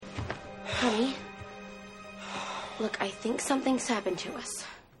Honey, look, I think something's happened to us.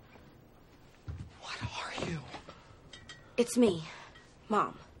 What are you? It's me,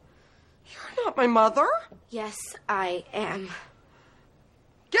 Mom. You're not my mother. Yes, I am.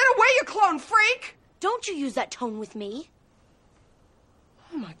 Get away, you clone freak! Don't you use that tone with me.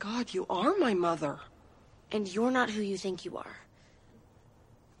 Oh my God, you are my mother. And you're not who you think you are.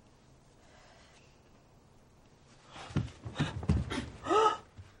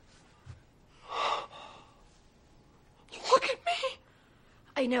 Look at me.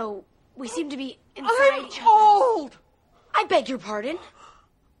 I know, we seem to be inside each other. I'm old. I beg your pardon.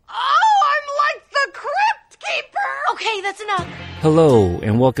 Oh, I'm like the Crypt Keeper. Okay, that's enough. Hello,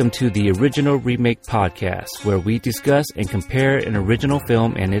 and welcome to the Original Remake Podcast, where we discuss and compare an original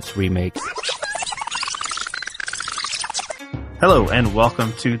film and its remake. Hello, and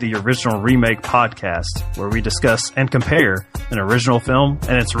welcome to the Original Remake Podcast, where we discuss and compare an original film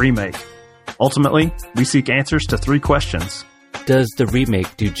and its remake. Ultimately, we seek answers to 3 questions. Does the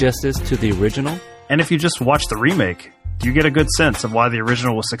remake do justice to the original? And if you just watch the remake, do you get a good sense of why the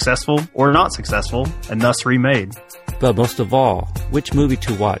original was successful or not successful, and thus remade? But most of all, which movie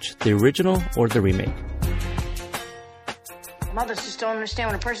to watch, the original or the remake? Mothers just don't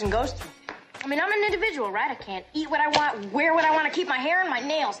understand what a person goes through. I mean, I'm an individual, right? I can't eat what I want, wear what I want, to keep my hair and my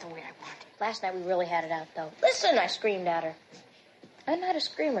nails the way I want. Last night we really had it out, though. Listen, I screamed at her. I'm not a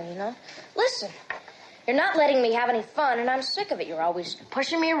screamer, you know? Listen, you're not letting me have any fun, and I'm sick of it. You're always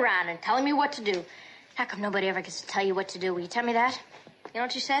pushing me around and telling me what to do. How come nobody ever gets to tell you what to do? Will you tell me that? You know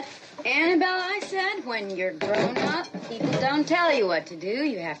what you said? Annabelle, I said, when you're grown up, people don't tell you what to do.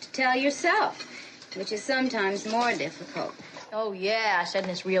 You have to tell yourself, which is sometimes more difficult. Oh, yeah, I said in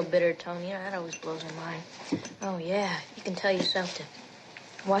this real bitter tone. You know, that always blows my mind. Oh, yeah, you can tell yourself to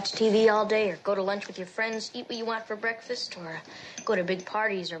watch TV all day or go to lunch with your friends, eat what you want for breakfast, or go to big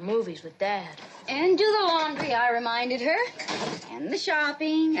parties or movies with Dad. And do the laundry, I reminded her. And the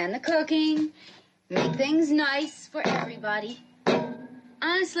shopping and the cooking. Make things nice for everybody.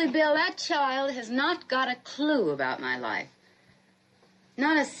 Honestly, Bill, that child has not got a clue about my life.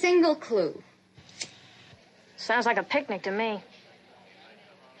 Not a single clue. Sounds like a picnic to me.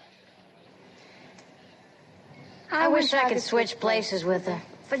 I wish I could switch places with her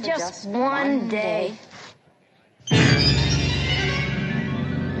for just one day.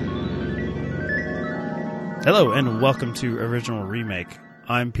 Hello, and welcome to Original Remake.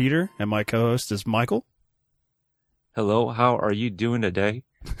 I'm Peter, and my co-host is Michael. Hello, how are you doing today?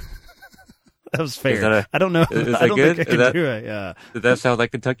 That was fair. I don't know. Is I that don't good? think I can do it. Did that sound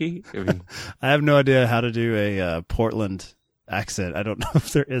like Kentucky? I mean, I have no idea how to do a Portland accent. I don't know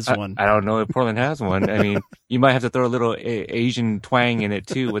if there is one. I don't know if Portland has one. I mean, you might have to throw a little Asian twang in it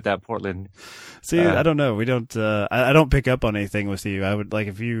too with that Portland. See, I don't know. We don't. I don't pick up on anything with you. I would like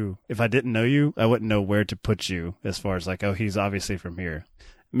if I didn't know you, I wouldn't know where to put you as far as like, oh, he's obviously from here.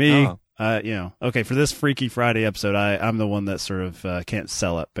 Me, okay, for this Freaky Friday episode, I'm the one that sort of can't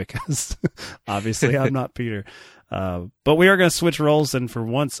sell it because obviously I'm not Peter. But we are going to switch roles, and for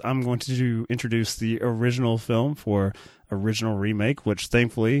once, I'm going to introduce the original film for Original Remake, which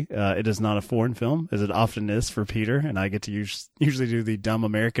thankfully it is not a foreign film, as it often is for Peter, and I get to usually do the dumb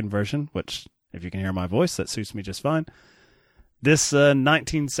American version, which, if you can hear my voice, that suits me just fine. This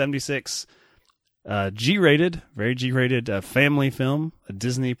 1976 G-rated, very G-rated family film, a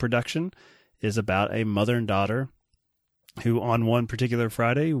Disney production, is about a mother and daughter who on one particular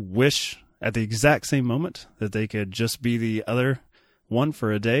Friday wish at the exact same moment that they could just be the other one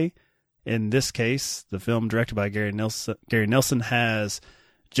for a day. In this case, the film directed by Gary Nelson has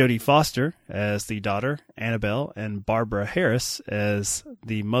Jodie Foster as the daughter, Annabelle, and Barbara Harris as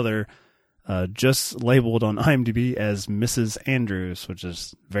the mother, just labeled on IMDb as Mrs. Andrews, which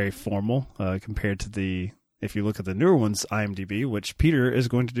is very formal compared to if you look at the newer one's IMDb, which Peter is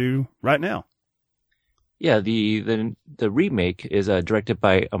going to do right now. Yeah, the remake is directed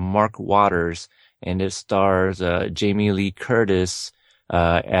by Mark Waters, and it stars Jamie Lee Curtis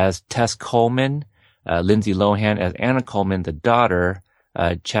as Tess Coleman, Lindsay Lohan as Anna Coleman, the daughter,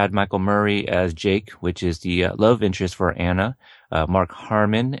 Chad Michael Murray as Jake, which is the love interest for Anna, Mark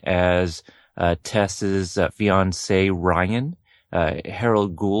Harmon as Tess's fiance Ryan,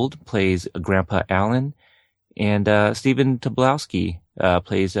 Harold Gould plays Grandpa Allen, and Stephen Tobolowsky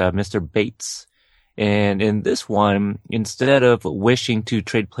plays Mr. Bates. And in this one, instead of wishing to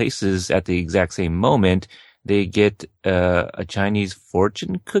trade places at the exact same moment, they get a Chinese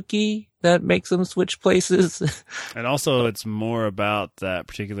fortune cookie that makes them switch places. And also, it's more about that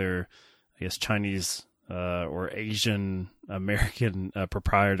particular, I guess, Chinese or Asian American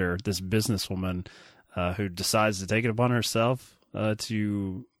proprietor, this businesswoman who decides to take it upon herself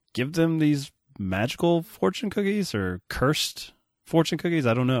to give them these magical fortune cookies or cursed fortune cookies.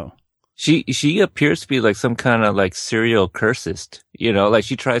 I don't know. She appears to be like some kind of like serial cursist, you know, like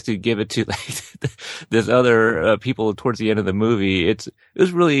she tries to give it to like this other people towards the end of the movie. It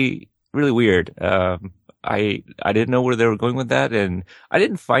was really, really weird. I didn't know where they were going with that, and I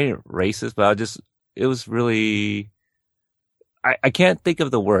didn't find it racist, but it was really, I can't think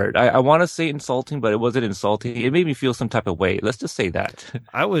of the word. I want to say insulting, but it wasn't insulting. It made me feel some type of way. Let's just say that.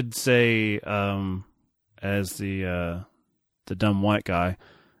 I would say, as the dumb white guy,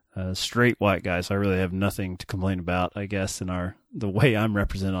 straight white guy, so I really have nothing to complain about, I guess, in the way I'm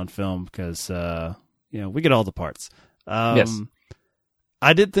represented on film, because, we get all the parts. Yes.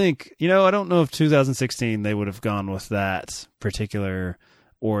 I did think, I don't know if 2016 they would have gone with that particular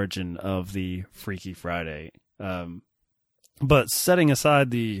origin of the Freaky Friday. But setting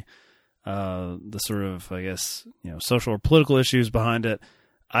aside the sort of, I guess, social or political issues behind it,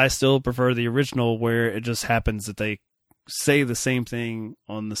 I still prefer the original, where it just happens that they say the same thing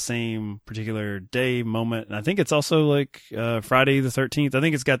on the same particular day, moment. And I think it's also like Friday the 13th. I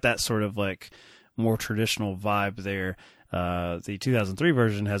think it's got that sort of like more traditional vibe there. The 2003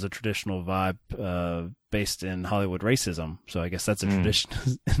 version has a traditional vibe based in Hollywood racism. So I guess that's a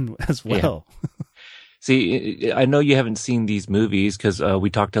tradition as well. Yeah. See, I know you haven't seen these movies because we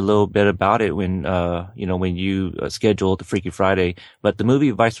talked a little bit about it when you scheduled the Freaky Friday. But the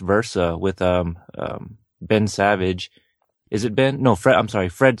movie Vice Versa with Ben Savage. Is it Ben? No, Fred. I'm sorry,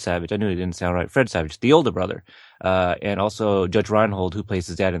 Fred Savage. I knew it didn't sound right. Fred Savage, the older brother, and also Judge Reinhold, who plays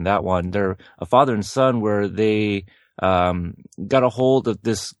his dad in that one. They're a father and son, where they got a hold of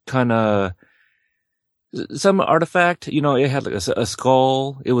this kind of some artifact. It had like a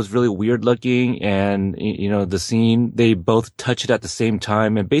skull. It was really weird looking, and the scene, they both touch it at the same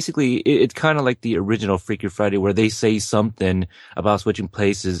time, and basically it's kind of like the original Freaky Friday, where they say something about switching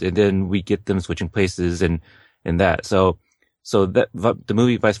places, and then we get them switching places and that. So that the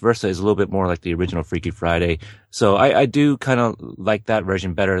movie Vice Versa is a little bit more like the original Freaky Friday. So I do kind of like that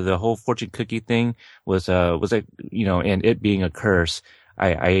version better. The whole fortune cookie thing was like, and it being a curse,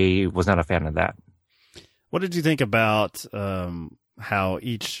 I was not a fan of that. What did you think about how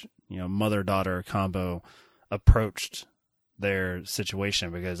each mother-daughter combo approached their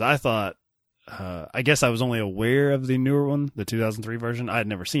situation? Because I thought, I guess I was only aware of the newer one, the 2003 version. I had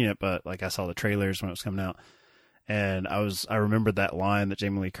never seen it, but like I saw the trailers when it was coming out. And I remembered that line that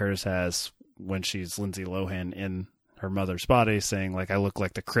Jamie Lee Curtis has when she's Lindsay Lohan in her mother's body, saying like, I look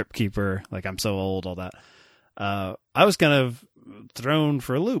like the Crypt Keeper, like I'm so old, all that. I was kind of thrown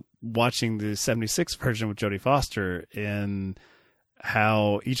for a loop watching the 76 version with Jodie Foster, and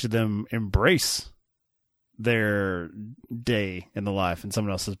how each of them embrace their day in the life in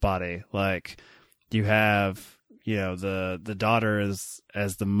someone else's body. Like you have, the daughter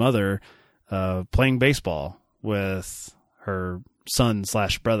as the mother, playing baseball with her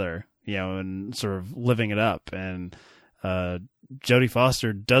son/brother, and sort of living it up. And Jodie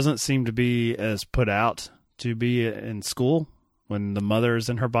Foster doesn't seem to be as put out to be in school when the mother is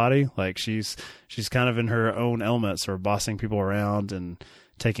in her body. Like she's kind of in her own element, sort of bossing people around and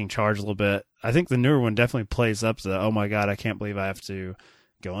taking charge a little bit. I think the newer one definitely plays up the, oh my God, I can't believe I have to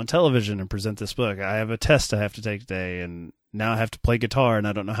go on television and present this book. I have a test I have to take today, and now I have to play guitar, and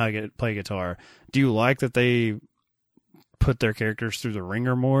I don't know how to play guitar. Do you like that they put their characters through the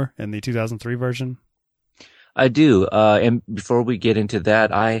ringer more in the 2003 version? I do. And before we get into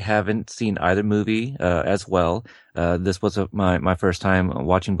that, I haven't seen either movie as well. This was my first time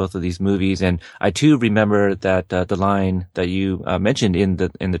watching both of these movies, and I too remember that the line that you mentioned in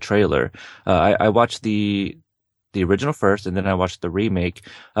the trailer. I watched the original first, and then I watched the remake.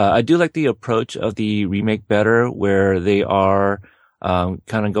 I do like the approach of the remake better, where they are kind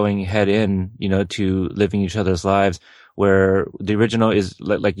of going head in, to living each other's lives, where the original is,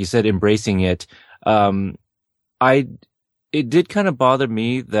 like you said, embracing it. It did kind of bother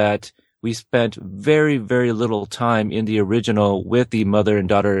me that we spent very, very little time in the original with the mother and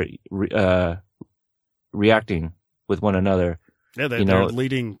daughter reacting with one another. Yeah, they're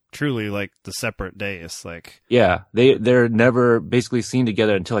leading truly like the separate days. Like, yeah, they're never basically seen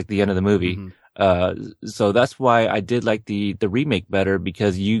together until like the end of the movie. Mm-hmm. So that's why I did like the remake better,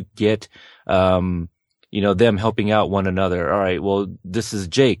 because you get, them helping out one another. All right, well, this is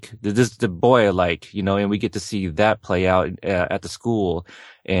Jake. This is the boy I like, and we get to see that play out at the school,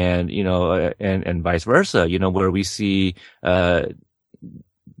 and, and vice versa, where we see,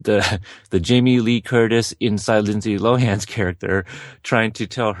 the Jamie Lee Curtis inside Lindsay Lohan's character trying to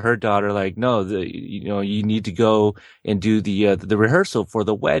tell her daughter, like, no, you need to go and do the rehearsal for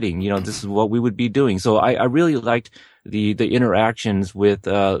the wedding. This is what we would be doing. So I really liked the interactions with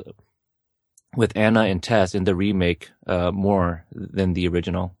Anna and Tess in the remake more than the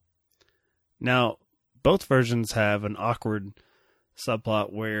original. Now, both versions have an awkward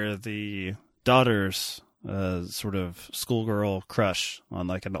subplot where the daughter's sort of schoolgirl crush on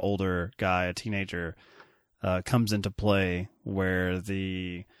like an older guy, a teenager, comes into play, where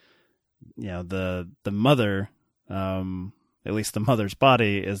the mother, at least the mother's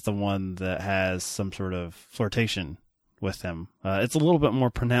body, is the one that has some sort of flirtation with him. It's a little bit more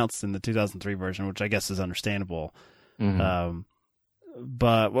pronounced in the 2003 version, which I guess is understandable. Mm-hmm.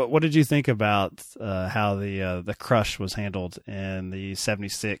 But what did you think about how the crush was handled in the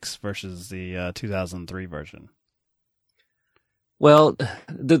 76 versus the 2003 version? Well,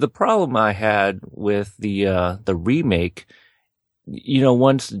 the problem I had with the remake,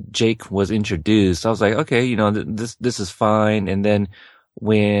 once Jake was introduced, I was like, okay, this is fine. And then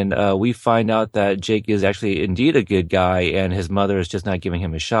when we find out that Jake is actually indeed a good guy and his mother is just not giving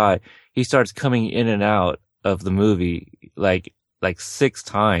him a shot, he starts coming in and out of the movie like 6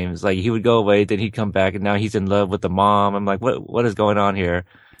 times. Like, he would go away, then he'd come back, and now he's in love with the mom. I'm like, what is going on here?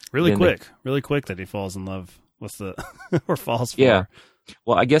 Really quick that he falls in love with or falls for. Yeah.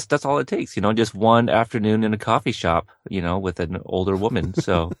 Well, I guess that's all it takes, just one afternoon in a coffee shop, with an older woman.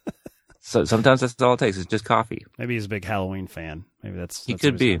 So sometimes that's all it takes. It's just coffee. Maybe he's a big Halloween fan. Maybe that's he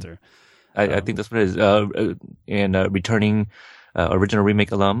could be. I think that's what it is. And returning original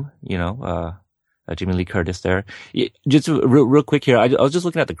remake alum, Jamie Lee Curtis there. Just real quick here, I was just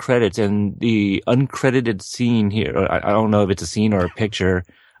looking at the credits, and the uncredited scene here, I don't know if it's a scene or a picture.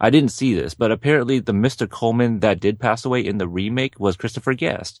 I didn't see this, but apparently the Mr. Coleman that did pass away in the remake was Christopher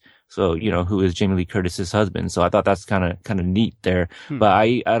Guest. So, who is Jamie Lee Curtis's husband. So I thought that's kind of neat there. But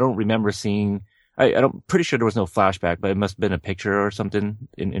I don't remember seeing, pretty sure there was no flashback, but it must have been a picture or something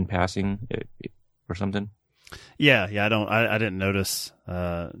in passing or something. Yeah. I didn't notice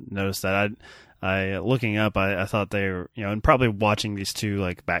that. I looking up, I thought they were, and probably watching these two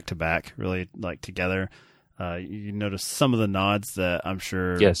like back to back, really like together. You notice some of the nods that I'm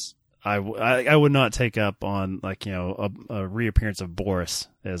sure. Yes. I would not take up on, like, a reappearance of Boris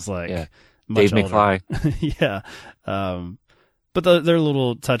as like much Dave older. McFly. Yeah. But they're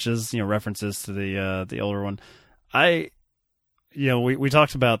little touches, references to the older one. We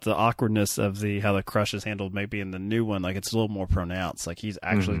talked about the awkwardness of how the crush is handled maybe in the new one. Like, it's a little more pronounced. Like, he's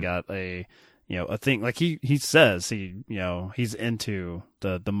actually got a thing, like he says he's into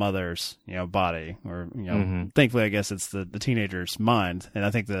the mother's, body, or, thankfully I guess it's the teenager's mind. And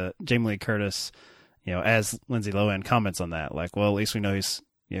I think the Jamie Lee Curtis, as Lindsay Lohan comments on that, like, well, at least we know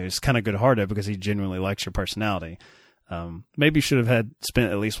he's kind of good hearted because he genuinely likes your personality. Maybe should have spent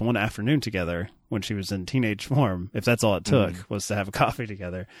at least one afternoon together when she was in teenage form, if that's all it took was to have a coffee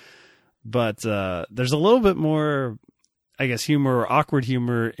together. But, there's a little bit more, I guess, humor or awkward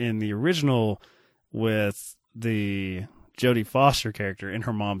humor in the original with the Jodie Foster character in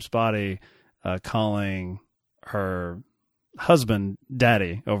her mom's body, calling her husband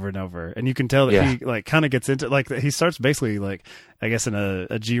daddy over and over. And you can tell that he like kind of gets into, like, he starts basically, like, I guess in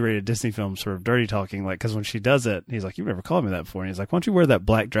a G-rated Disney film, sort of dirty talking, like, because when she does it, he's like, "You've never called me that before." And he's like, "Why don't you wear that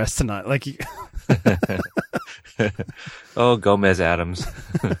black dress tonight?" Like, Oh, Gomez Adams.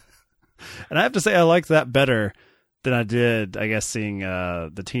 And I have to say, I like that better than I did, I guess, seeing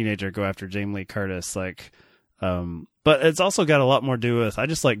the teenager go after Jamie Lee Curtis. Like, but it's also got a lot more to do with, I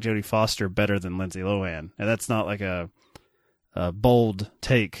just like Jodie Foster better than Lindsay Lohan, and that's not like a bold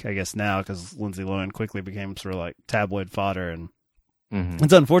take, I guess, now, because Lindsay Lohan quickly became sort of like tabloid fodder, and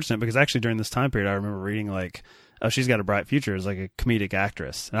it's unfortunate because actually during this time period, I remember reading like, oh, she's got a bright future as like a comedic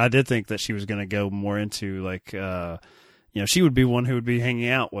actress, and I did think that she was going to go more into like. She would be one who would be hanging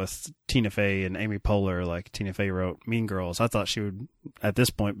out with Tina Fey and Amy Poehler, like Tina Fey wrote Mean Girls. I thought she would, at this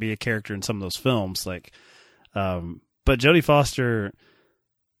point, be a character in some of those films. Like, but Jodie Foster,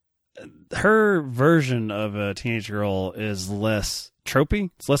 her version of a teenage girl is less tropey.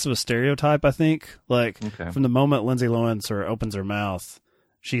 It's less of a stereotype, I think. Like, from the moment Lindsay Lohan sort of opens her mouth,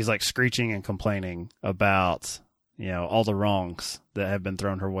 she's like screeching and complaining about, all the wrongs that have been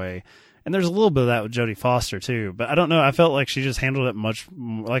thrown her way. And there's a little bit of that with Jodie Foster too, but I don't know. I felt like she just handled it much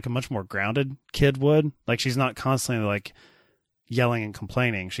like a much more grounded kid would. Like, she's not constantly like yelling and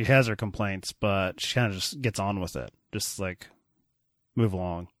complaining. She has her complaints, but she kind of just gets on with it. Just like move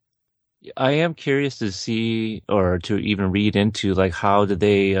along. I am curious to see, or to even read into, like, how did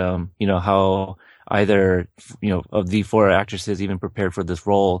they, how either, of the 4 actresses even prepared for this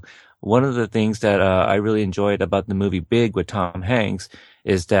role. One of the things that I really enjoyed about the movie Big with Tom Hanks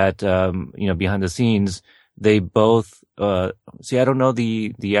is that, behind the scenes, they both, I don't know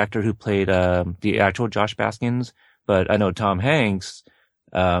the actor who played, the actual Josh Baskins, but I know Tom Hanks,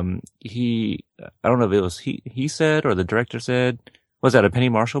 I don't know if it was he said or the director said, was that a Penny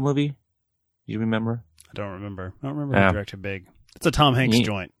Marshall movie? Do you remember? I don't remember who directed Big. It's a Tom Hanks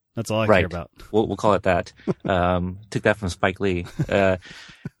joint. That's all I care about. We'll call it that. Took that from Spike Lee.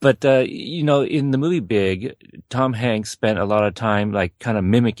 But in the movie Big, Tom Hanks spent a lot of time like kind of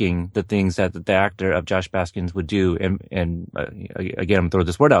mimicking the things that the actor of Josh Baskins would do. And again, I'm throwing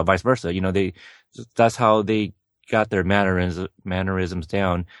this word out, vice versa. That's how they got their mannerisms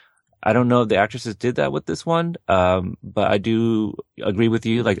down. I don't know if the actresses did that with this one. But I do agree with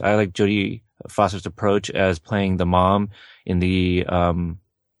you. Like, I like Jodie Foster's approach as playing the mom in the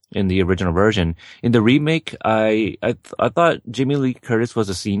original version. In the remake, I thought Jamie Lee Curtis was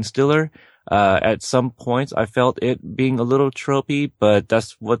a scene stealer. At some points, I felt it being a little tropey, but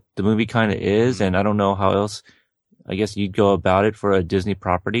that's what the movie kind of is, and I don't know how else, I guess, you'd go about it for a Disney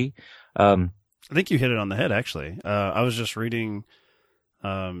property. I think you hit it on the head, actually. I was just reading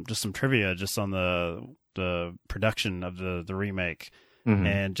just some trivia just on the production of the remake,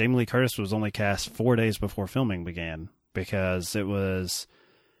 and Jamie Lee Curtis was only cast 4 days before filming began, because it was...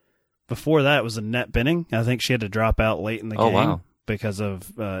 Before that, it was Annette Bening. I think she had to drop out late in the game because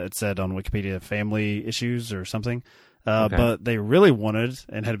of, it said on Wikipedia, family issues or something. Okay. But they really wanted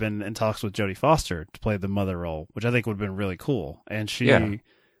and had been in talks with Jodie Foster to play the mother role, which I think would have been really cool. And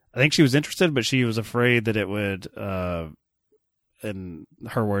I think she was interested, but she was afraid that it would, in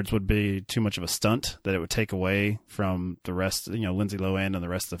her words, would be too much of a stunt, that it would take away from the rest, Lindsay Lohan and the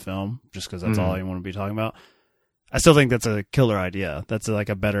rest of the film, just because that's all you want to be talking about. I still think that's a killer idea. That's like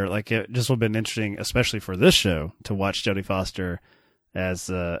a better, it just would have been interesting, especially for this show, to watch Jodie Foster as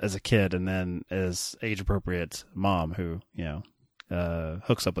a kid and then as age appropriate mom who,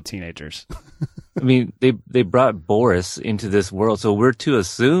 hooks up with teenagers. I mean, they brought Boris into this world, so we're to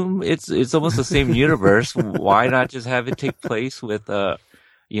assume it's almost the same universe. Why not just have it take place with,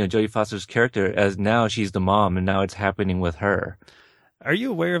 Jodie Foster's character, as now she's the mom and now it's happening with her. Are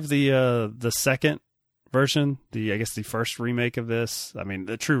you aware of the second version, the first remake of this? I mean,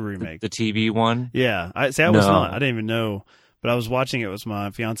 the true remake, the TV one. Yeah, I was not. I didn't even know, but I was watching it with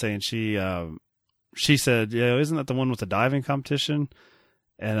my fiance, and she said, "Yeah, isn't that the one with the diving competition?"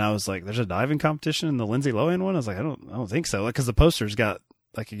 And I was like, "There's a diving competition in the Lindsay Lohan one?" I was like, "I don't think so," because the poster's got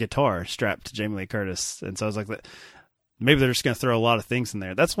like a guitar strapped to Jamie Lee Curtis, and so I was like, maybe they're just going to throw a lot of things in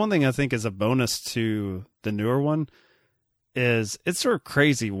there. That's one thing I think is a bonus to the newer one, is it's sort of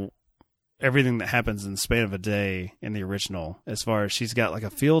crazy. Everything that happens in the span of a day in the original, as far as she's got like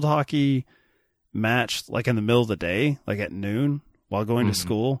a field hockey match, like in the middle of the day, like at noon while going to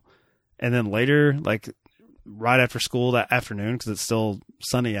school. And then later, like right after school that afternoon, because it's still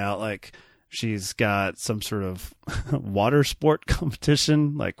sunny out, like she's got some sort of water sport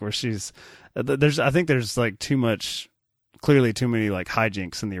competition, like where I think there's like clearly too many like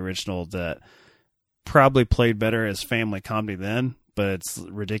hijinks in the original that probably played better as family comedy then. But it's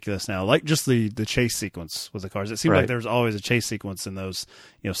ridiculous now. Like just the chase sequence with the cars. It seemed like there was always a chase sequence in those,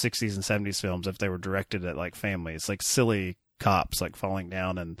 60s and 70s films if they were directed at like families. Like silly cops like falling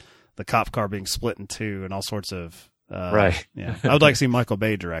down and the cop car being split in two and all sorts of right. Yeah. I would like to see Michael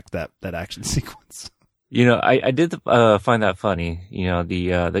Bay direct that action sequence. I did find that funny.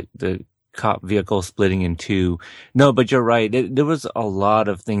 The cop vehicle splitting in two. No, but you're right. There was a lot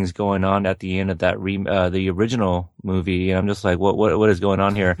of things going on at the end of that the original movie, and I'm just like, what is going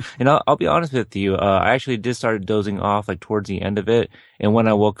on here? And I'll be honest with you, I actually did start dozing off like towards the end of it, and when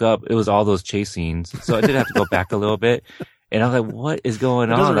I woke up, it was all those chase scenes. So I did have to go back a little bit, and I was like, what is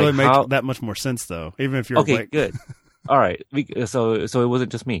going on? It doesn't really make that much more sense though, even if you're okay. Awake. Good. All right. So it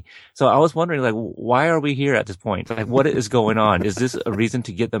wasn't just me. So I was wondering, like, why are we here at this point? Like, what is going on? Is this a reason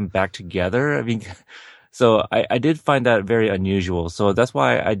to get them back together? I mean, so I did find that very unusual. So that's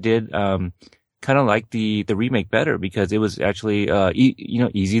why I did, kind of like the remake better, because it was actually,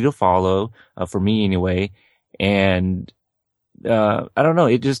 easy to follow, for me anyway. And, I don't know.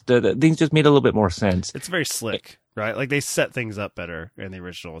 It just, things just made a little bit more sense. It's very slick, right? Like they set things up better in the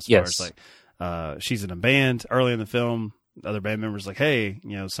original as far as like, she's in a band early in the film. The other band members like, hey,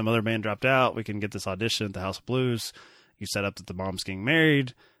 some other band dropped out. We can get this audition at the House of Blues. You set up that the mom's getting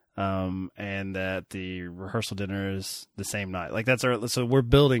married, and that the rehearsal dinner is the same night. Like so we're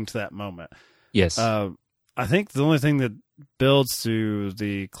building to that moment. Yes. I think the only thing that builds to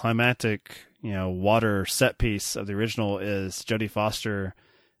the climactic, water set piece of the original is Jodie Foster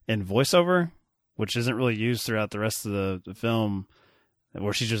in voiceover, which isn't really used throughout the rest of the film,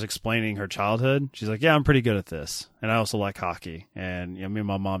 where she's just explaining her childhood. She's like, yeah, I'm pretty good at this. And I also like hockey. And, me and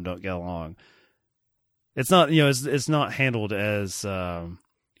my mom don't get along. It's not, it's not handled as,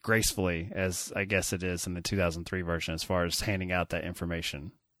 gracefully as I guess it is in the 2003 version, as far as handing out that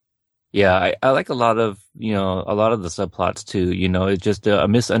information. Yeah, I like a lot of the subplots too. It's just a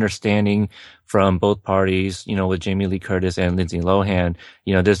misunderstanding from both parties, with Jamie Lee Curtis and Lindsay Lohan.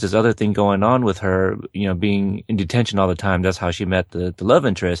 There's this other thing going on with her, being in detention all the time. That's how she met the love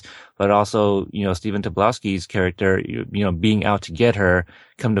interest. But also, Stephen Tobolowsky's character, being out to get her,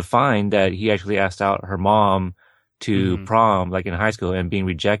 come to find that he actually asked out her mom to prom, like in high school, and being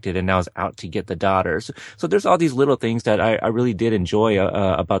rejected, and now is out to get the daughters. So there's all these little things that I really did enjoy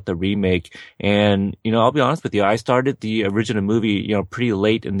about the remake. And I'll be honest with you, I started the original movie pretty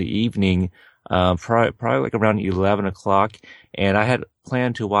late in the evening, probably like around 11 o'clock, and I had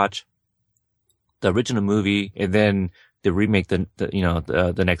planned to watch the original movie and then the remake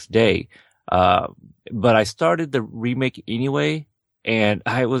the next day. But I started the remake anyway, and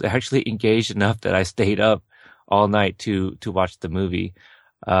I was actually engaged enough that I stayed up all night to watch the movie.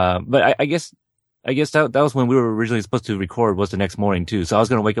 But I guess that was when we were originally supposed to record, was the next morning too. So I was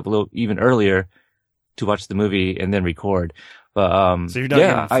going to wake up a little even earlier to watch the movie and then record. But, so you're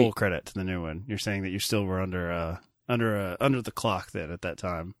not giving full credit to the new one. You're saying that you still were under the clock then at that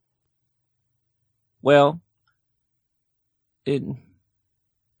time. Well, or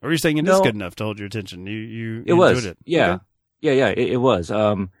you're saying it is good enough to hold your attention. You it was. It. Yeah. Okay. Yeah. It was.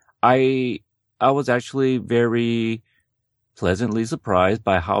 I was actually very pleasantly surprised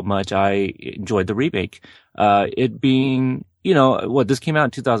by how much I enjoyed the remake. It being, this came out in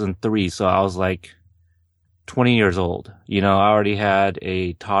 2003, so I was like 20 years old. I already had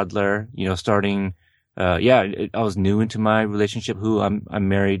a toddler, starting, I was new into my relationship, who I'm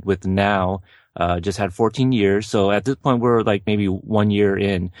married with now. Just had 14 years. So at this point, we're like maybe 1 year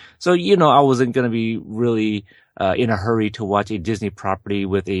in. So, I wasn't going to be really in a hurry to watch a Disney property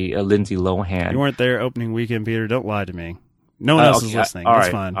with a Lindsay Lohan. You weren't there opening weekend, Peter. Don't lie to me. No one else is listening. That's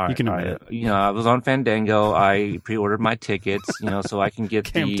fine. You can admit it. I was on Fandango. I pre-ordered my tickets, so I can get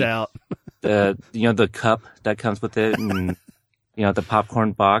camped out. the cup that comes with it, and the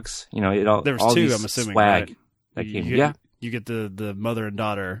popcorn box. There was all two. these I'm assuming swag right? that came. You get the mother and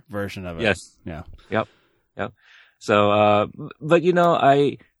daughter version of it. Yes. Yeah. Yep. So, but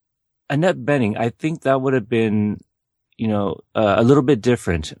Annette Bening, I think that would have been, a little bit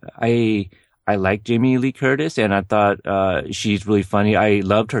different. I like Jamie Lee Curtis, and I thought, she's really funny. I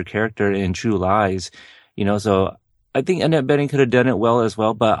loved her character in True Lies, so I think Annette Bening could have done it well as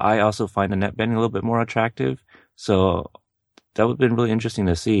well, but I also find Annette Bening a little bit more attractive. So that would have been really interesting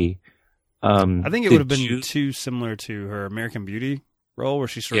to see. I think it would have been too similar to her American Beauty role, where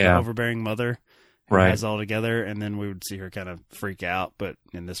she's sort of an overbearing mother who has all together, and then we would see her kind of freak out. But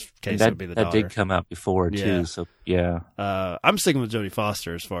in this case, it would be the daughter. That did come out before too. So yeah, I'm sticking with Jodie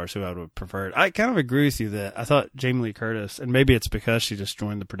Foster as far as who I would have preferred. I kind of agree with you that I thought Jamie Lee Curtis, and maybe it's because she just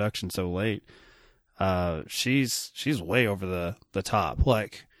joined the production so late. She's way over the top.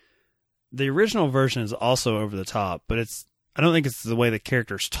 Like the original version is also over the top, but I don't think it's the way the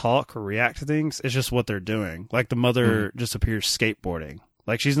characters talk or react to things. It's just what they're doing. Like the mother just appears skateboarding.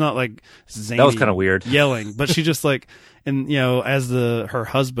 Like she's not like zany, that was kind of weird yelling, but she just like, and as her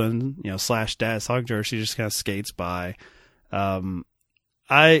husband, slash dad talking to her, she just kind of skates by.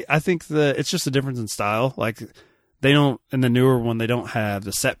 I think that it's just a difference in style. Like they don't, in the newer one, they don't have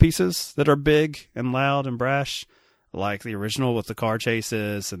the set pieces that are big and loud and brash, like the original with the car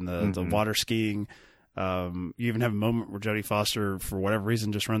chases and the water skiing. You even have a moment where Jodie Foster, for whatever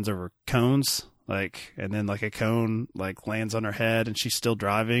reason, just runs over cones, and then a cone lands on her head, and she's still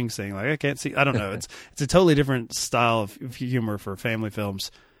driving, saying I can't see. I don't know. It's a totally different style of humor for family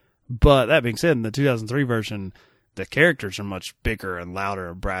films. But that being said, in the 2003 version, the characters are much bigger and louder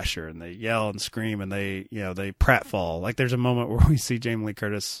and brasher, and they yell and scream, and they pratfall. Like there's a moment where we see Jamie Lee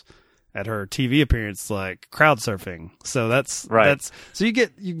Curtis at her TV appearance, crowd surfing. So that's right. So you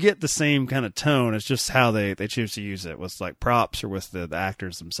get the same kind of tone. It's just how they choose to use it with props or with the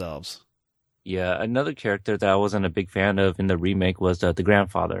actors themselves. Yeah, another character that I wasn't a big fan of in the remake was the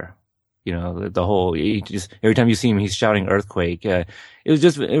grandfather. The whole, every time you see him, he's shouting earthquake. It was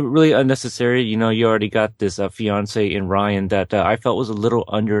just really unnecessary. You already got this fiance in Ryan that I felt was a little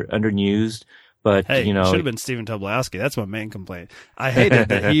underused. But, hey, it should have been Stephen Tobolowsky. That's my main complaint. I hated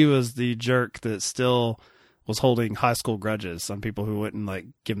that he was the jerk that still was holding high school grudges on people who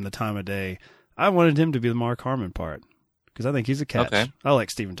wouldn't give him the time of day. I wanted him to be the Mark Harmon part because I think he's a catch. Okay. I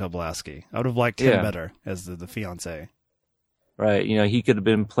like Stephen Tobolowsky. I would have liked him better as the fiance. Right. He could have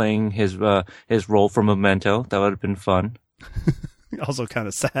been playing his role from Memento. That would have been fun. Also kind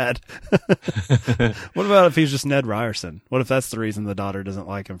of sad. What about if he's just Ned Ryerson? What if that's the reason the daughter doesn't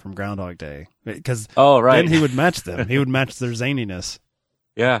like him from Groundhog Day? Because then he would match them. He would match their zaniness.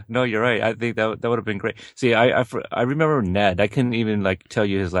 Yeah, no, you're right. I think that would have been great. See, I remember Ned. I couldn't even like tell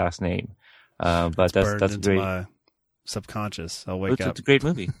you his last name. But that's into great. my subconscious. I'll wake up. It's a great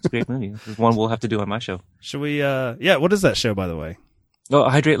movie. It's a great movie. It's one we'll have to do on my show. Should we? Yeah. What is that show, by the way? Oh,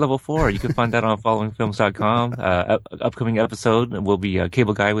 Hydrate Level 4. You can find that on followingfilms.com. Upcoming episode will be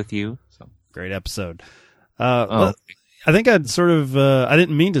Cable Guy with you. So great episode. Well, I think I'd sort of, I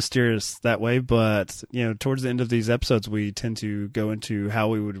didn't mean to steer us that way, but, towards the end of these episodes, we tend to go into how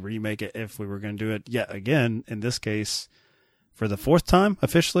we would remake it if we were going to do it yet again, in this case, for the fourth time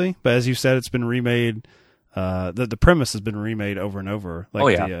officially. But as you said, it's been remade, the premise has been remade over and over.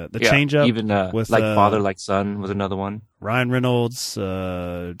 Like the change up. Even, with, Like Father, Like Son was another one. Ryan Reynolds,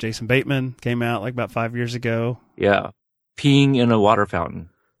 Jason Bateman came out like about 5 years ago. Yeah. Peeing in a water fountain.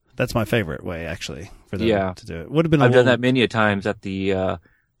 That's my favorite way, actually, for them to do it. Would have been. I've done that many a times at the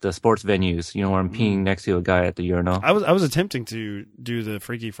sports venues. Where I'm peeing next to a guy at the urinal. I was attempting to do the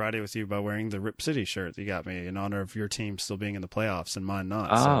Freaky Friday with you by wearing the Rip City shirt that you got me in honor of your team still being in the playoffs and mine not.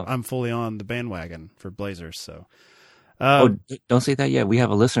 Oh. So I'm fully on the bandwagon for Blazers. So, don't say that yet. We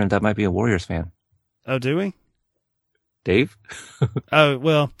have a listener that might be a Warriors fan. Oh, do we? Dave? Oh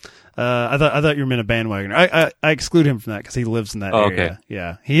well, I thought you meant a bandwagoner. I exclude him from that because he lives in that area. Okay.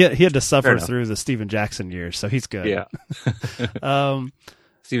 Yeah, he had to suffer through the Steven Jackson years, so he's good. Yeah.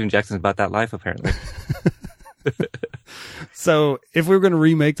 Steven Jackson's about that life, apparently. So if we were going to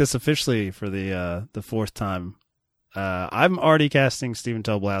remake this officially for the fourth time, I'm already casting Stephen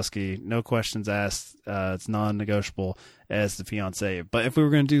Tobolowsky. No questions asked. It's non-negotiable as the fiance. But if we were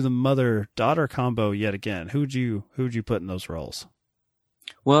going to do the mother-daughter combo yet again, who'd you put in those roles?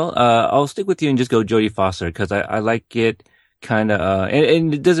 Well, I'll stick with you and just go Jodie Foster because I like it kind of,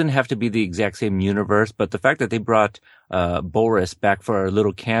 and it doesn't have to be the exact same universe, but the fact that they brought Boris back for a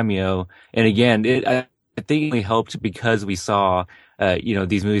little cameo, and again, I think it really helped because we saw,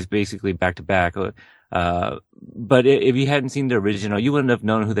 these movies basically back to back. But if you hadn't seen the original, you wouldn't have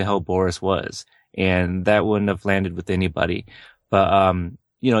known who the hell Boris was, and that wouldn't have landed with anybody. But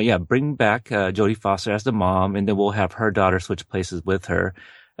bring back Jodie Foster as the mom, and then we'll have her daughter switch places with her.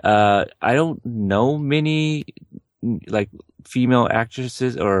 I don't know many like female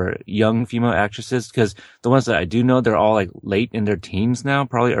actresses or young female actresses because the ones that I do know, they're all like late in their teens now,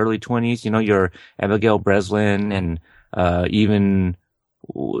 probably early 20s. Your Abigail Breslin and even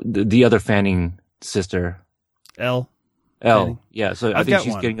the other Fanning sister, Elle. Yeah. So I think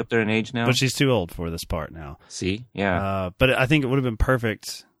she's getting up there in age now, but she's too old for this part now. See, yeah. But I think it would have been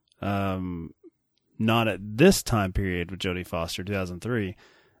perfect, not at this time period with Jodie Foster, 2003,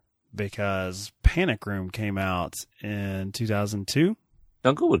 because Panic Room came out in 2002.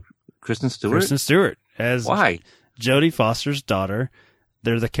 Don't go with Kristen Stewart. Kristen Stewart as why? Jodie Foster's daughter.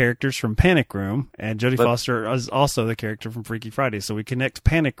 They're the characters from Panic Room, and Jodie Foster is also the character from Freaky Friday. So we connect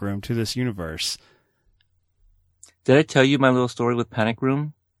Panic Room to this universe. Did I tell you my little story with Panic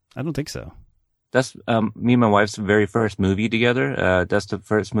Room? I don't think so. That's me and my wife's very first movie together. That's the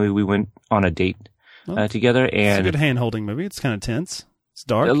first movie we went on a date together. And it's a good hand-holding movie. It's kind of tense. It's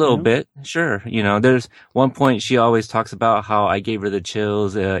dark. A little bit, sure. There's one point she always talks about how I gave her the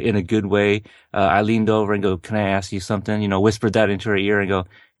chills in a good way. I leaned over and go, "Can I ask you something?" Whispered that into her ear and go,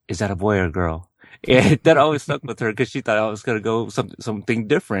 "Is that a boy or a girl?" And that always stuck with her because she thought I was going to go something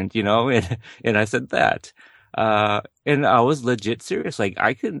different, and I said that. And I was legit serious. Like,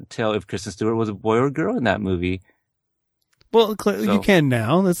 I couldn't tell if Kristen Stewart was a boy or a girl in that movie. Well, you can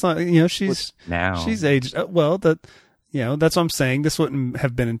now. That's not, she's aged. That's what I'm saying. This wouldn't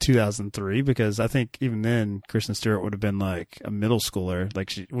have been in 2003 because I think even then Kristen Stewart would have been like a middle schooler.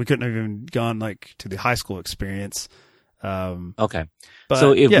 Like we couldn't have even gone like to the high school experience. Okay. But,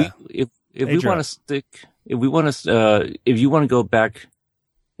 so if we want to stick, if you want to go back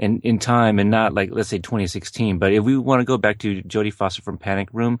in time and not like, let's say 2016, but if we want to go back to Jodie Foster from Panic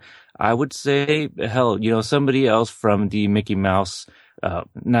Room, I would say, hell, somebody else from the Mickey Mouse,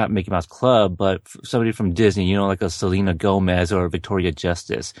 not Mickey Mouse Club, but somebody from Disney, like a Selena Gomez or Victoria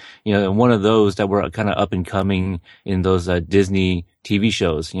Justice, one of those that were kind of up and coming in those Disney TV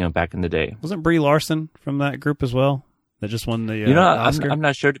shows, back in the day. Wasn't Brie Larson from that group as well? That just won the Oscar? I'm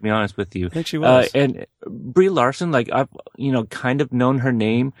not sure, to be honest with you. I think she was. And Brie Larson, like I've kind of known her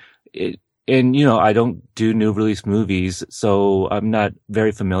name, and I don't do new release movies, so I'm not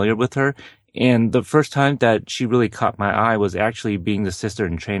very familiar with her. And the first time that she really caught my eye was actually being the sister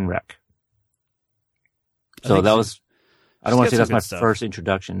in Trainwreck. So that was. I don't want to say that's my first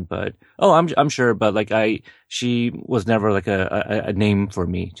introduction, but I'm sure. But like she was never like a name for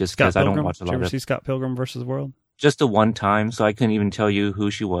me just because I don't watch a lot of. Did you ever see Scott Pilgrim versus the World? Just a one time, so I couldn't even tell you who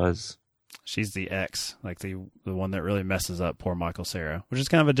she was. She's the ex, like the one that really messes up poor Michael Cera, which is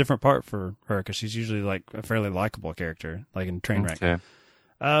kind of a different part for her because she's usually like a fairly likable character, like in Trainwreck. Okay.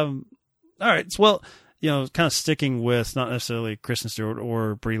 All right. Well, kind of sticking with not necessarily Kristen Stewart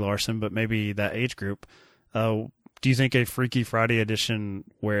or Brie Larson, but maybe that age group. Do you think a Freaky Friday edition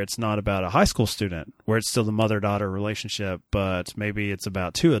where it's not about a high school student, where it's still the mother-daughter relationship, but maybe it's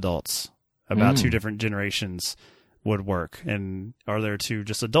about two adults, about two different generations, would work? And are there two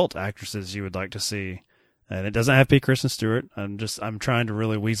just adult actresses you would like to see? And it doesn't have to be Kristen Stewart. I'm trying to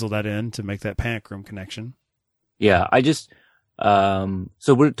really weasel that in to make that Panic Room connection. Yeah, I just so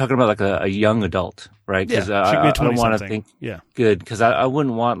we're talking about like a young adult, right? Yeah, I don't want to think good because I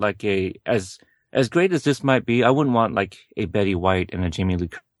wouldn't want like as great as this might be, I wouldn't want like a Betty White and a Jamie Lee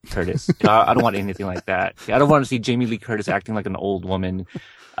Curtis. I don't want anything like that. I don't want to see Jamie Lee Curtis acting like an old woman.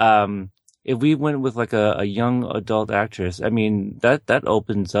 If we went with like a young adult actress, I mean, that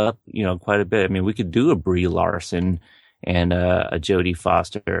opens up, quite a bit. I mean, we could do a Brie Larson and a Jodie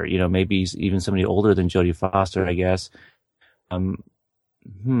Foster, maybe even somebody older than Jodie Foster, I guess. Do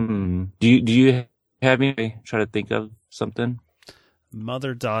you have me try to think of something?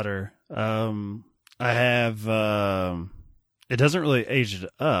 Mother-daughter. I have, it doesn't really age it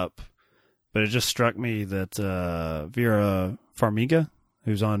up, but it just struck me that Vera Farmiga,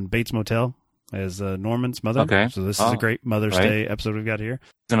 who's on Bates Motel, as Norman's mother. Okay. So this is a great Mother's Day episode we've got here.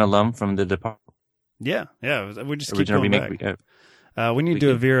 It's an alum from the department. Yeah. We just keep going back. We need to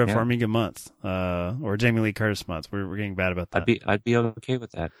do a Vera Farmiga month, or Jamie Lee Curtis month. We're getting bad about that. I'd be okay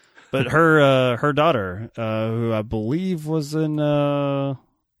with that. But her daughter, who I believe was in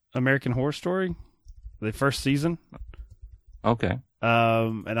American Horror Story, the first season. Okay.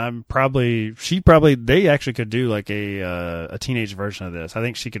 And they actually could do like a teenage version of this. I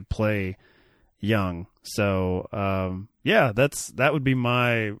think she could play young. So, that would be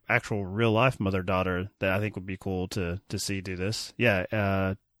my actual real life mother-daughter that I think would be cool to see do this.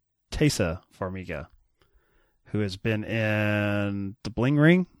 Yeah. Tessa Farmiga, who has been in The Bling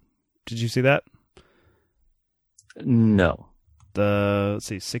Ring. Did you see that? No. Let's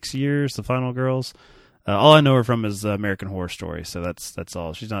see, 6 Years, The Final Girls. All I know her from is American Horror Story, so that's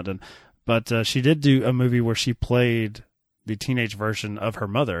all. She's not done. But she did do a movie where she played the teenage version of her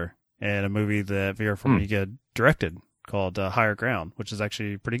mother in a movie that Vera Farmiga directed called Higher Ground, which is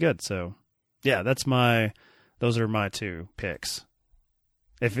actually pretty good. So, yeah, those are my two picks.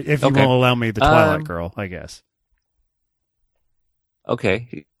 If you won't allow me the Twilight Girl, I guess.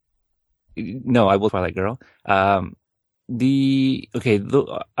 Okay. No, I will Twilight Girl. I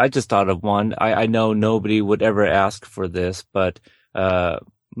just thought of one. I know nobody would ever ask for this, but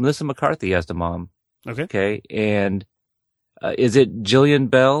Melissa McCarthy as the mom. Okay. Okay, and is it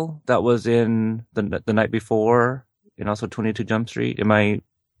Jillian Bell that was in the Night Before and also 22 Jump Street? Am I?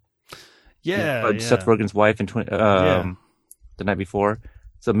 Yeah. Seth Rogen's wife in The Night Before.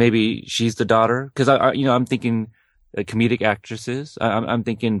 So maybe she's the daughter, because I'm thinking comedic actresses. I'm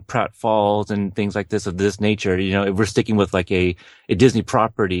thinking Pratt Falls and things like this of this nature. If we're sticking with like a Disney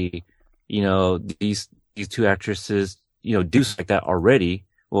property, these two actresses, do like that already.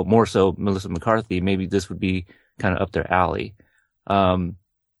 Well, more so Melissa McCarthy. Maybe this would be kind of up their alley.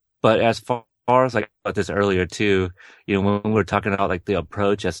 But as far as like about this earlier too, when we were talking about like the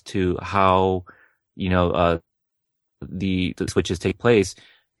approach as to how, the switches take place,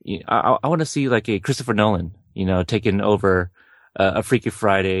 I want to see like a Christopher Nolan, taking over a Freaky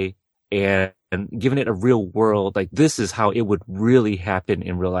Friday and giving it a real world. Like this is how it would really happen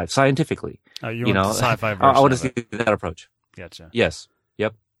in real life, scientifically. You want the sci-fi version I want to see that approach. Gotcha. Yes.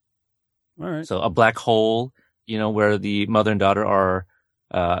 Yep. All right. So a black hole, where the mother and daughter are,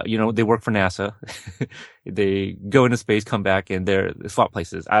 they work for NASA. They go into space, come back, and they're swap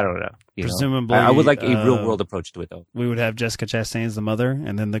places. I don't know. Presumably, I would like a real world approach to it, though. We would have Jessica Chastain as the mother,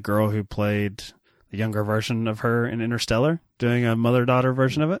 and then the girl who played the younger version of her in Interstellar doing a mother-daughter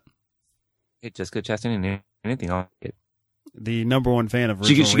version of it. Hey, Jessica Chastain and anything on it. The number one fan of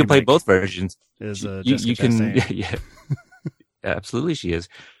original she can play both versions. Is Jessica Chastain. Yeah, absolutely, she is.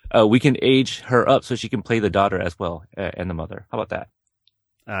 We can age her up so she can play the daughter as well and the mother. How about that?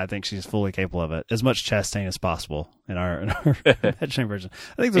 I think she's fully capable of it. As much Chastain as possible in our imaginary version.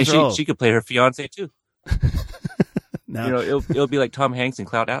 I think she could play her fiance too. No. It'll be like Tom Hanks in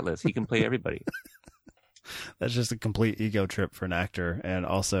Cloud Atlas. He can play everybody. That's just a complete ego trip for an actor, and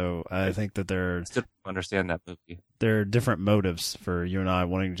also I think that I still don't understand that movie. There are different motives for you and I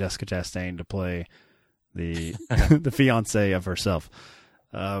wanting Jessica Chastain to play the the fiance of herself.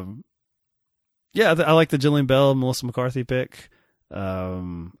 I like the Jillian Bell, Melissa McCarthy pick.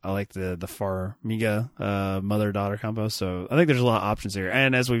 I like the Farmiga mother-daughter combo. So I think there's a lot of options here.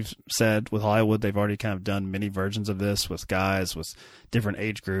 And as we've said with Hollywood, they've already kind of done many versions of this with guys with different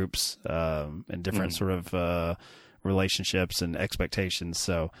age groups and different sort of relationships and expectations.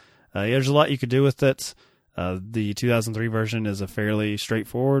 So there's a lot you could do with it. The 2003 version is a fairly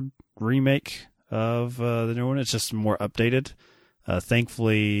straightforward remake of the new one. It's just more updated.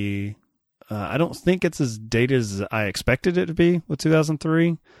 Thankfully, I don't think it's as dated as I expected it to be with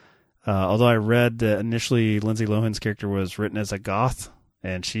 2003. Although I read that initially Lindsay Lohan's character was written as a goth,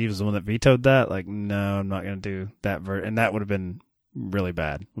 and she was the one that vetoed that. Like, no, I'm not going to do that. And that would have been really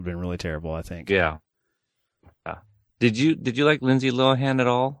bad. Would have been really terrible, I think. Yeah. Did you like Lindsay Lohan at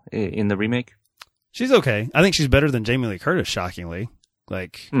all in the remake? She's okay. I think she's better than Jamie Lee Curtis, shockingly.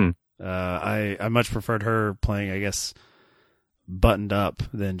 Like, I much preferred her playing, I guess, buttoned up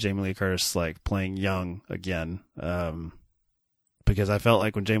than Jamie Lee Curtis, like, playing young again. Because I felt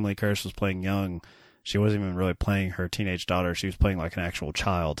like when Jamie Lee Curtis was playing young, she wasn't even really playing her teenage daughter. She was playing like an actual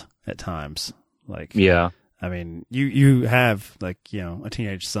child at times. Like, yeah. I mean, you have, like, you know, a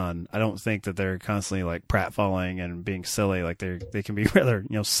teenage son. I don't think that they're constantly, like, pratfalling and being silly. Like, they can be rather,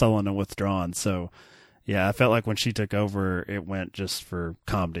 you know, sullen and withdrawn. So, yeah, I felt like when she took over, it went just for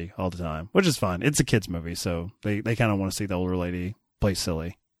comedy all the time, which is fine. It's a kid's movie, so they kind of want to see the older lady play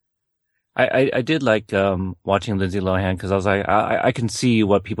silly. I did like watching Lindsay Lohan because I was like, I can see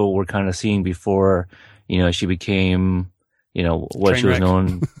what people were kind of seeing before, you know, she became, you know, what she was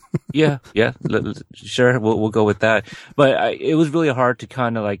known. Yeah, sure, we'll go with that. But it was really hard to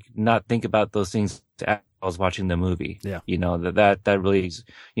kind of like not think about those things as I was watching the movie. Yeah, you know, that really,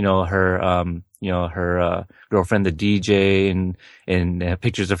 you know, her girlfriend, the DJ, and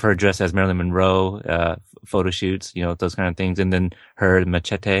pictures of her dressed as Marilyn Monroe, photo shoots, you know, those kind of things, and then her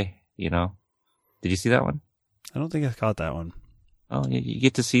machete. You know, did you see that one? I don't think I caught that one. Oh, you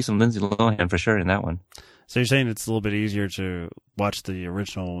get to see some Lindsay Lohan for sure in that one. So you're saying it's a little bit easier to watch the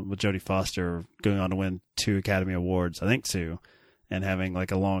original with Jodie Foster going on to win 2 Academy Awards, I think 2, and having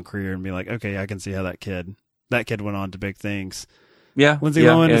like a long career and be like, okay, I can see how that kid went on to big things. Yeah, Lindsay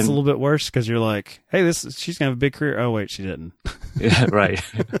Lohan is a little bit worse because you're like, hey, she's gonna have a big career. Oh wait, she didn't. Yeah, right.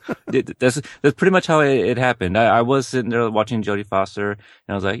 That's pretty much how it happened. I was sitting there watching Jodie Foster, and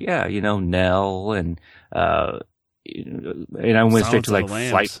I was like, yeah, you know, Nell, and I went straight to like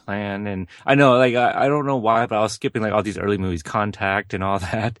Flight Plan, and I know, like, I don't know why, but I was skipping like all these early movies, Contact and all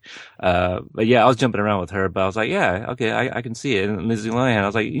that. But yeah, I was jumping around with her, but I was like, yeah, okay, I can see it. And Lindsay Lohan, I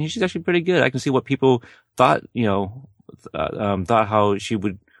was like, she's actually pretty good. I can see what people thought, you know, thought how she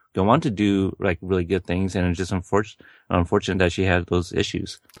would go on to do like really good things, and it's just unfortunate that she had those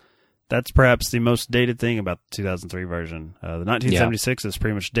issues. That's perhaps the most dated thing about the 2003 version. The 1976 is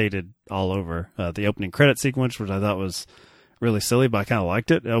pretty much dated all over. The opening credit sequence, which I thought was really silly, but I kind of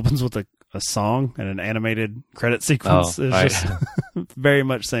liked it. It opens with a song and an animated credit sequence. It's just very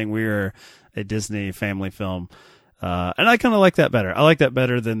much saying we are a Disney family film. And I kind of like that better. I like that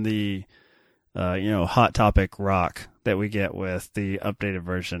better than the Hot Topic rock that we get with the updated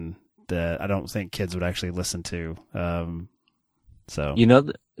version that I don't think kids would actually listen to. So, you know,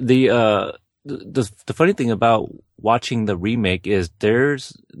 the funny thing about watching the remake is there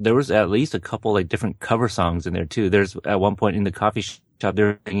was at least a couple like different cover songs in there too. There's at one point in the coffee shop they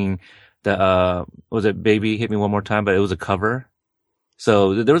were singing was it Baby Hit Me One More Time, but it was a cover.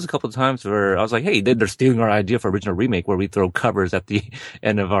 So there was a couple of times where I was like, hey, they're stealing our idea for original remake where we throw covers at the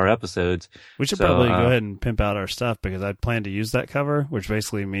end of our episodes. We should probably go ahead and pimp out our stuff because I'd plan to use that cover, which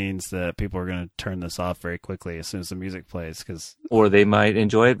basically means that people are going to turn this off very quickly as soon as the music plays. Or they might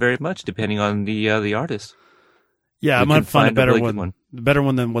enjoy it very much depending on the artist. Yeah, I might find a better one. Better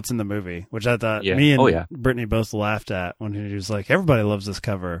one than what's in the movie, which I thought me and Brittany both laughed at when he was like, everybody loves this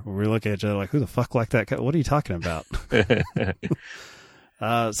cover. We look at each other like, who the fuck liked that cover? What are you talking about?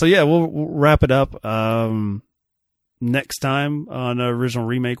 So yeah, we'll wrap it up. Next time on Original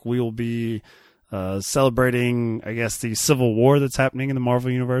Remake, we will be celebrating, I guess, the civil war that's happening in the Marvel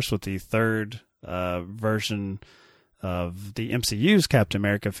Universe with the third version of the MCU's Captain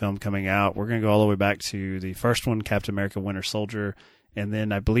America film coming out. We're going to go all the way back to the first one, Captain America Winter Soldier, and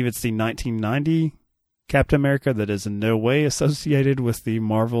then I believe it's the 1990 Captain America that is in no way associated with the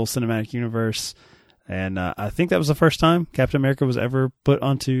Marvel Cinematic Universe. And I think that was the first time Captain America was ever put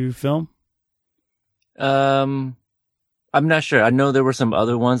onto film. I'm not sure. I know there were some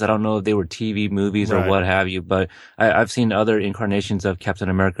other ones. I don't know if they were TV movies or what have you, but I've seen other incarnations of Captain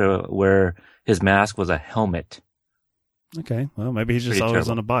America where his mask was a helmet. Okay. Well, maybe he's just always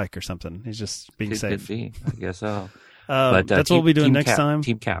on a bike or something. He's just being safe. Could be. I guess so. But that's what we'll be doing next time.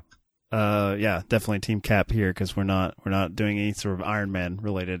 Team Cap. yeah, definitely Team Cap here because we're not doing any sort of Iron Man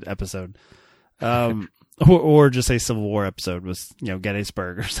related episode, or just a Civil War episode with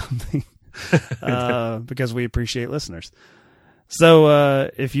Gettysburg or something, because we appreciate listeners. So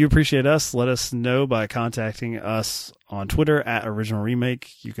if you appreciate us, let us know by contacting us on Twitter at Original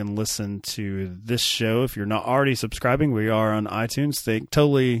Remake. You can listen to this show if you're not already subscribing. We are on iTunes. Thanks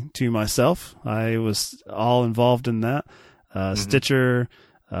totally to myself. I was all involved in that. Stitcher,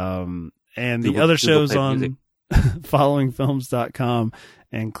 and the other shows on followingfilms.com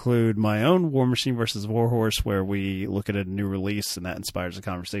include my own War Machine versus Warhorse, where we look at a new release, and that inspires a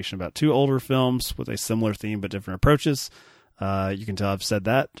conversation about two older films with a similar theme but different approaches. You can tell I've said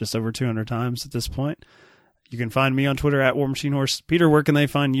that just over 200 times at this point. You can find me on Twitter at War Machine Horse. Peter, where can they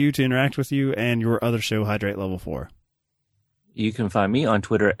find you to interact with you and your other show, Hydrate Level 4? You can find me on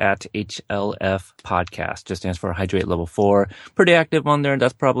Twitter at HLF Podcast. Just stands for Hydrate Level 4. Pretty active on there.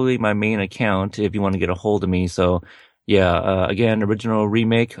 That's probably my main account if you want to get a hold of me. So, yeah, again, Original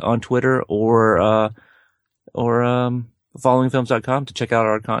Remake on Twitter or followingfilms.com to check out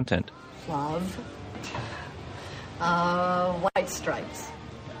our content. Love. White Stripes.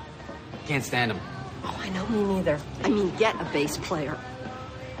 Can't stand them. Oh, I know, me neither. I mean, get a bass player.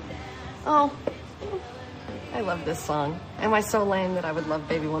 Oh, I love this song. Am I so lame that I would love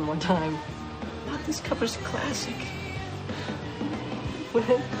Baby One More Time? Not this cover's classic. When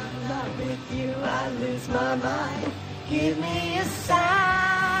I'm not with you, I lose my mind. Give me a sign.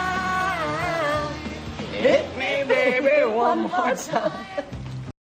 Hit me, baby, one more time.